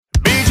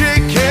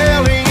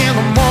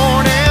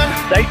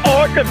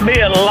ought to be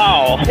a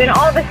law. Then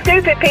all the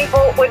stupid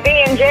people would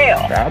be in jail.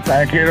 I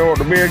think it ought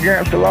to be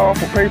against the law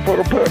for people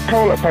to put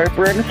toilet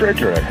paper in the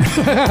refrigerator.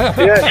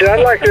 Yes,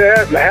 I'd like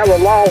to have a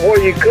law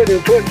where you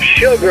couldn't put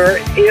sugar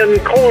in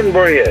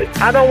cornbread.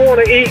 I don't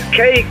want to eat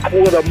cake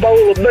with a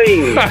bowl of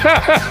beans.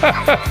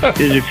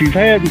 Is if you've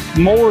had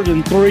more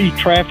than 3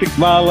 traffic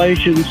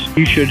violations,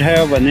 you should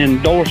have an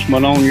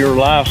endorsement on your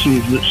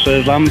license that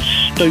says I'm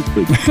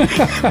stupid.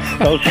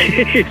 Because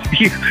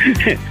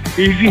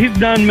if you've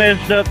done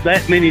messed up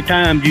that many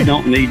times, you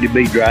don't need to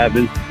be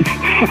driving.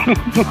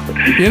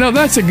 You know,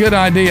 that's a good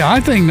idea. I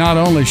think not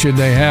only should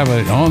they have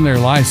it on their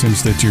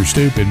license that you're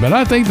stupid, but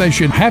I think they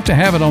should have to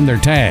have it on their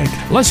tag.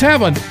 Let's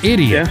have an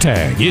idiot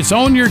tag. It's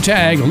on your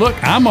tag. Look,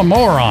 I'm a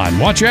moron.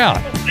 Watch out.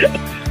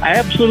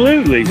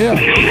 Absolutely. Yeah.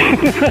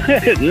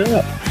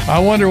 Yeah. I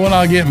wonder when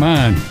I'll get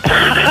mine.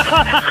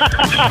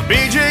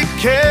 BJ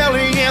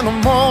Kelly in the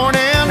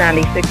morning.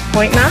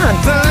 96.9.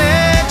 The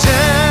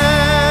legend.